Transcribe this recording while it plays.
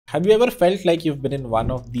Have you ever felt like you've been in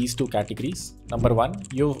one of these two categories? Number one,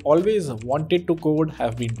 you've always wanted to code,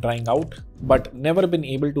 have been trying out, but never been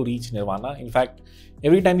able to reach nirvana. In fact,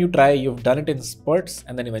 every time you try, you've done it in spurts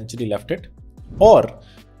and then eventually left it. Or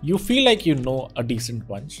you feel like you know a decent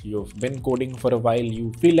bunch, you've been coding for a while,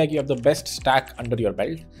 you feel like you have the best stack under your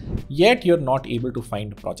belt, yet you're not able to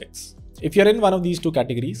find projects. If you're in one of these two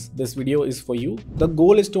categories, this video is for you. The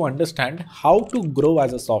goal is to understand how to grow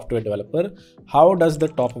as a software developer. How does the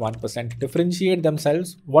top 1% differentiate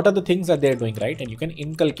themselves? What are the things that they're doing right? And you can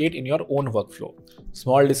inculcate in your own workflow.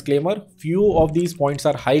 Small disclaimer, few of these points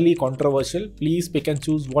are highly controversial. Please pick and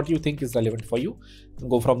choose what you think is relevant for you and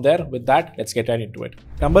go from there. With that, let's get right into it.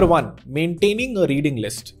 Number one, maintaining a reading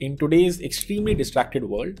list. In today's extremely distracted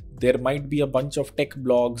world, there might be a bunch of tech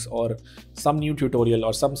blogs or some new tutorial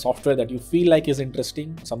or some software that you feel like is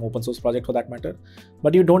interesting, some open source project for that matter,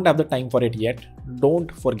 but you don't have the time for it yet.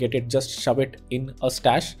 Don't forget it, just shove it in a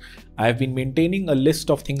stash. I've been maintaining a list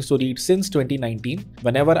of things to read since 2019.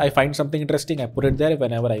 Whenever I find something interesting, I put it there.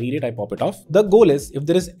 Whenever I read it, I pop it off. The goal is, if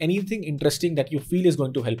there is anything interesting that you feel is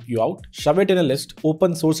going to help you out, shove it in a list,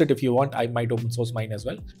 open source it if you want. I might open source mine as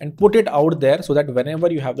well, and put it out there so that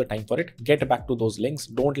whenever you have the time for it, get back to those links.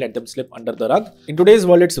 Don't let them slip under the rug. In today's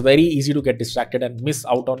world, it's very easy to get distracted and miss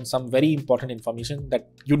out on some very important information that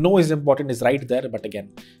you know is important, is right there. But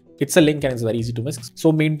again, it's a link and it's very easy to miss.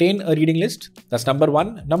 So maintain a reading list. That's number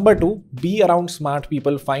one. Number two, be around smart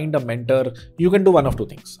people, find a mentor. You can do one of two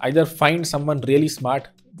things. Either find someone really smart.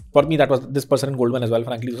 For me, that was this person in Goldman as well.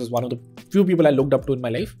 Frankly, this was one of the few people I looked up to in my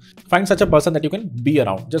life. Find such a person that you can be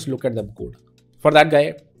around. Just look at them code. For that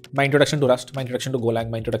guy, my introduction to Rust, my introduction to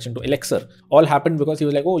Golang, my introduction to Elixir all happened because he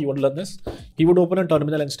was like, oh, you want to learn this? He would open a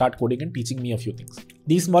terminal and start coding and teaching me a few things.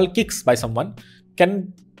 These small kicks by someone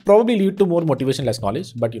can probably lead to more motivation, less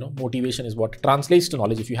knowledge. But motivation is what translates to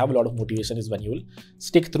knowledge. If you have a lot of motivation is when you will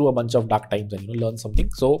stick through a bunch of dark times and learn something.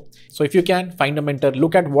 So if you can, find a mentor,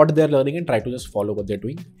 look at what they're learning and try to just follow what they're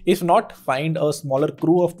doing. If not, find a smaller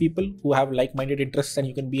crew of people who have like-minded interests and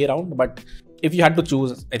you can be around. But if you had to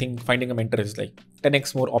choose, I think finding a mentor is like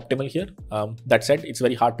 10x more optimal here. That said, it's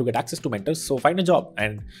very hard to get access to mentors. So find a job.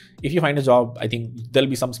 And if you find a job, I think there'll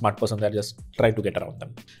be some smart person there. Just try to get around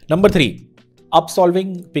them. Number three,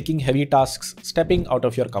 up-solving, picking heavy tasks, stepping out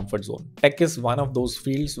of your comfort zone. Tech is one of those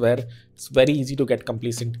fields where it's very easy to get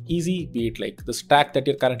complacent. Easy, be it like the stack that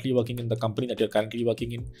you're currently working in, the company that you're currently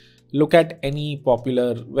working in. Look at any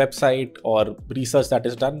popular website or research that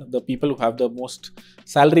is done. The people who have the most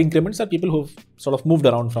salary increments are people who've sort of moved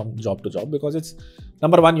around from job to job, because it's,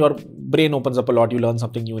 number one, your brain opens up a lot. You learn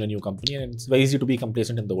something new in a new company and it's very easy to be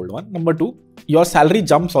complacent in the old one. Number two, your salary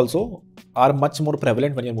jumps also are much more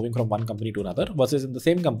prevalent when you're moving from one company to another, versus in the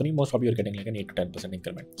same company, most probably you're getting like an 8 to 10%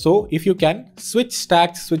 increment. So if you can, switch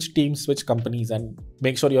stacks, switch teams, switch companies, and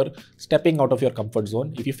make sure you're stepping out of your comfort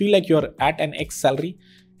zone. If you feel like you're at an X salary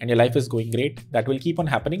and your life is going great, that will keep on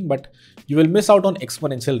happening, but you will miss out on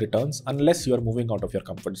exponential returns unless you're moving out of your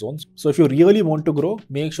comfort zones. So if you really want to grow,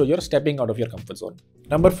 make sure you're stepping out of your comfort zone.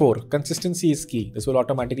 Number four, consistency is key. This will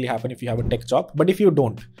automatically happen if you have a tech job, but if you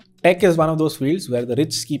don't, tech is one of those fields where the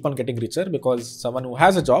rich keep on getting richer, because someone who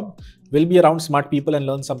has a job will be around smart people and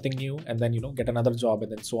learn something new and then, get another job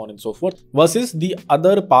and then so on and so forth, versus the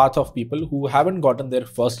other path of people who haven't gotten their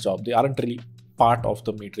first job. They aren't really part of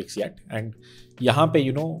the matrix yet. And yahan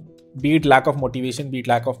pe, be it lack of motivation, be it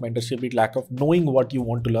lack of mentorship, be it lack of knowing what you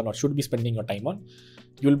want to learn or should be spending your time on,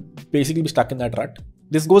 you'll basically be stuck in that rut.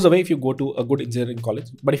 This goes away if you go to a good engineering college.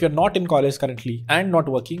 But if you're not in college currently and not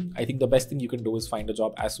working, I think the best thing you can do is find a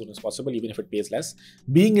job as soon as possible, even if it pays less.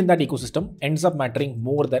 Being in that ecosystem ends up mattering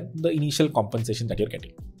more than the initial compensation that you're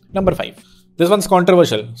getting. Number five, this one's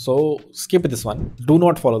controversial, so skip this one. Do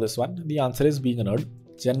not follow this one. The answer is being a nerd.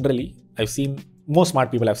 Generally, I've seen, most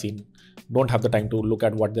smart people I've seen don't have the time to look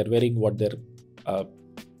at what they're wearing, what they're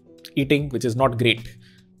eating, which is not great,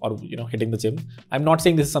 or hitting the gym. I'm not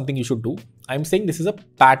saying this is something you should do. I'm saying this is a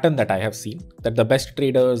pattern that I have seen, that the best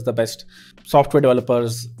traders, the best software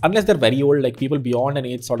developers, unless they're very old, like people beyond an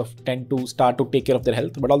age, sort of tend to start to take care of their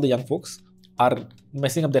health, but all the young folks are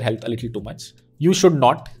messing up their health a little too much. You should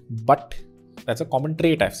not, but that's a common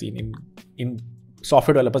trait I've seen in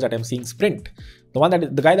software developers that I'm seeing sprint.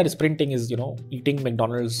 The guy that is sprinting is, eating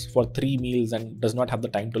McDonald's for 3 meals and does not have the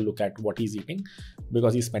time to look at what he's eating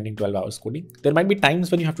because he's spending 12 hours coding. There might be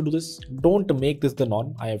times when you have to do this. Don't make this the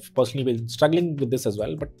norm. I have personally been struggling with this as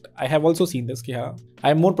well, but I have also seen this. I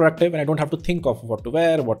am more productive and I don't have to think of what to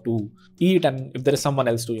wear, what to eat, and if there is someone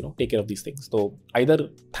else to, take care of these things. So either,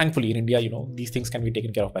 thankfully in India, these things can be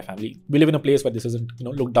taken care of by family. We live in a place where this isn't,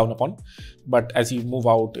 looked down upon. But as you move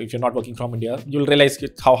out, if you're not working from India, you'll realize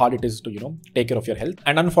how hard it is to, take care of of your health.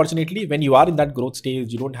 And unfortunately, when you are in that growth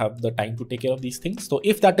stage, you don't have the time to take care of these things. So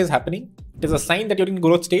if that is happening, it is a sign that you're in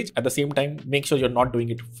growth stage. At the same time, make sure you're not doing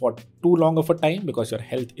it for too long of a time, because your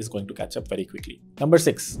health is going to catch up very quickly. Number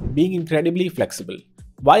 6, being incredibly flexible.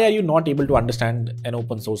 Why are you not able to understand an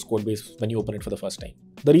open source code base when you open it for the first time?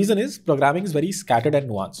 The reason is programming is very scattered and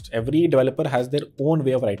nuanced. Every developer has their own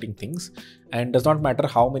way of writing things, and does not matter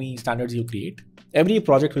how many standards you create. Every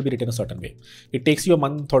project will be written a certain way. It takes you a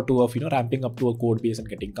month or two of ramping up to a code base and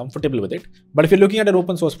getting comfortable with it. But if you're looking at an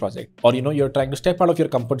open source project, or you're trying to step out of your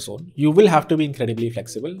comfort zone, you will have to be incredibly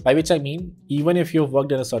flexible. By which I mean, even if you've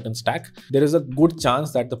worked in a certain stack, there is a good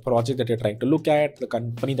chance that the project that you're trying to look at, the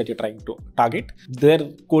company that you're trying to target, their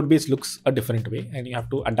code base looks a different way, and you have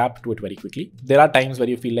to adapt to it very quickly. There are times where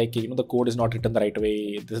you feel like the code is not written the right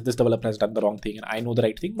way. This developer has done the wrong thing, and I know the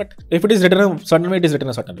right thing. But if it is written a certain way, it is written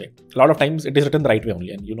a certain way. A lot of times it is written the right way only,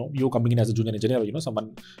 and you coming in as a junior engineer,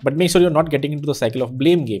 someone. But make sure you're not getting into the cycle of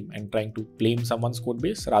blame game and trying to blame someone's code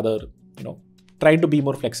base. Rather, try to be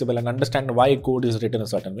more flexible and understand why code is written a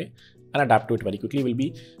certain way and adapt to it very quickly. Will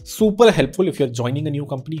be super helpful if you're joining a new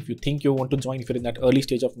company, if you think you want to join, if you're in that early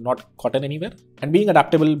stage of not gotten anywhere. And being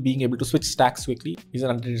adaptable, being able to switch stacks quickly is an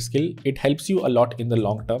underrated skill. It helps you a lot in the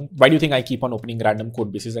long term. Why do you think I keep on opening random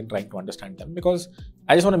code bases and trying to understand them? Because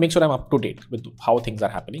I just want to make sure I'm up to date with how things are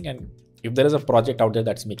happening. And if there is a project out there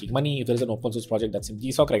that's making money, if there is an open source project that's in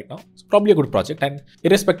GSOC right now, it's probably a good project. And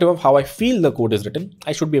irrespective of how I feel the code is written,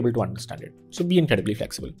 I should be able to understand it. So be incredibly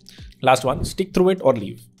flexible. Last one, stick through it or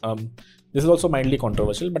leave. This is also mildly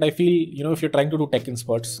controversial, but I feel, if you're trying to do tech in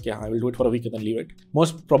spurts, I will do it for a week and then leave it.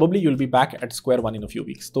 Most probably you'll be back at square one in a few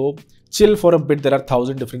weeks. So chill for a bit. There are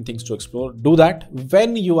 1,000 different things to explore. Do that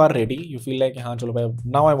when you are ready. You feel like,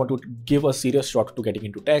 now I want to give a serious shot to getting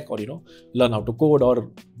into tech, or, learn how to code or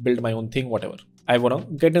build my own thing, whatever. I want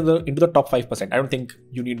to get into the top 5%. I don't think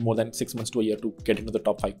you need more than 6 months to a year to get into the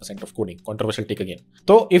top 5% of coding. Controversial take again.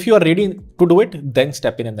 So if you are ready to do it, then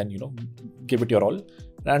step in and then, give it your all.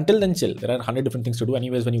 Until then, chill. There are 100 different things to do.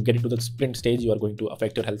 Anyways, when you get into the sprint stage, you are going to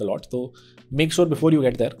affect your health a lot. So make sure before you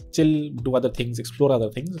get there, chill, do other things, explore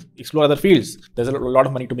other fields. There's a lot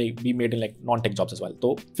of money to be made in like non-tech jobs as well.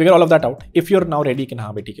 So figure all of that out. If you're now ready,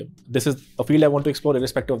 this is a field I want to explore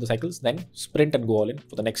irrespective of the cycles, then sprint and go all in.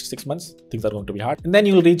 For the next 6 months, things are going to be hard. And then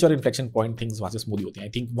you'll reach your inflection point. Things once smoothly. I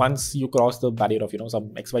think once you cross the barrier of, some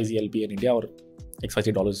XYZ LP in India or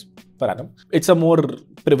XYZ dollars per annum, it's a more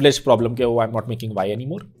privileged problem. I'm not making Y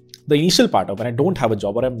anymore. The initial part of when I don't have a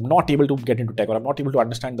job, or I'm not able to get into tech, or I'm not able to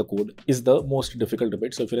understand the code, is the most difficult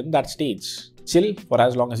bit. So if you're in that stage, chill for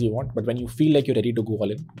as long as you want. But when you feel like you're ready to go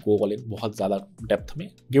all in. बहुत ज़्यादा depth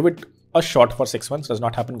में. Give it a shot for 6 months. Does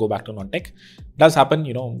not happen, go back to non-tech. Does happen,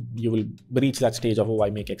 you will reach that stage of,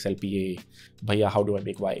 I make XLPA. Bhaiya, how do I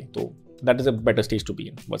make Y? So that is a better stage to be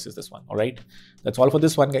in versus this one. All right. That's all for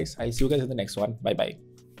this one, guys. I'll see you guys in the next one. Bye bye.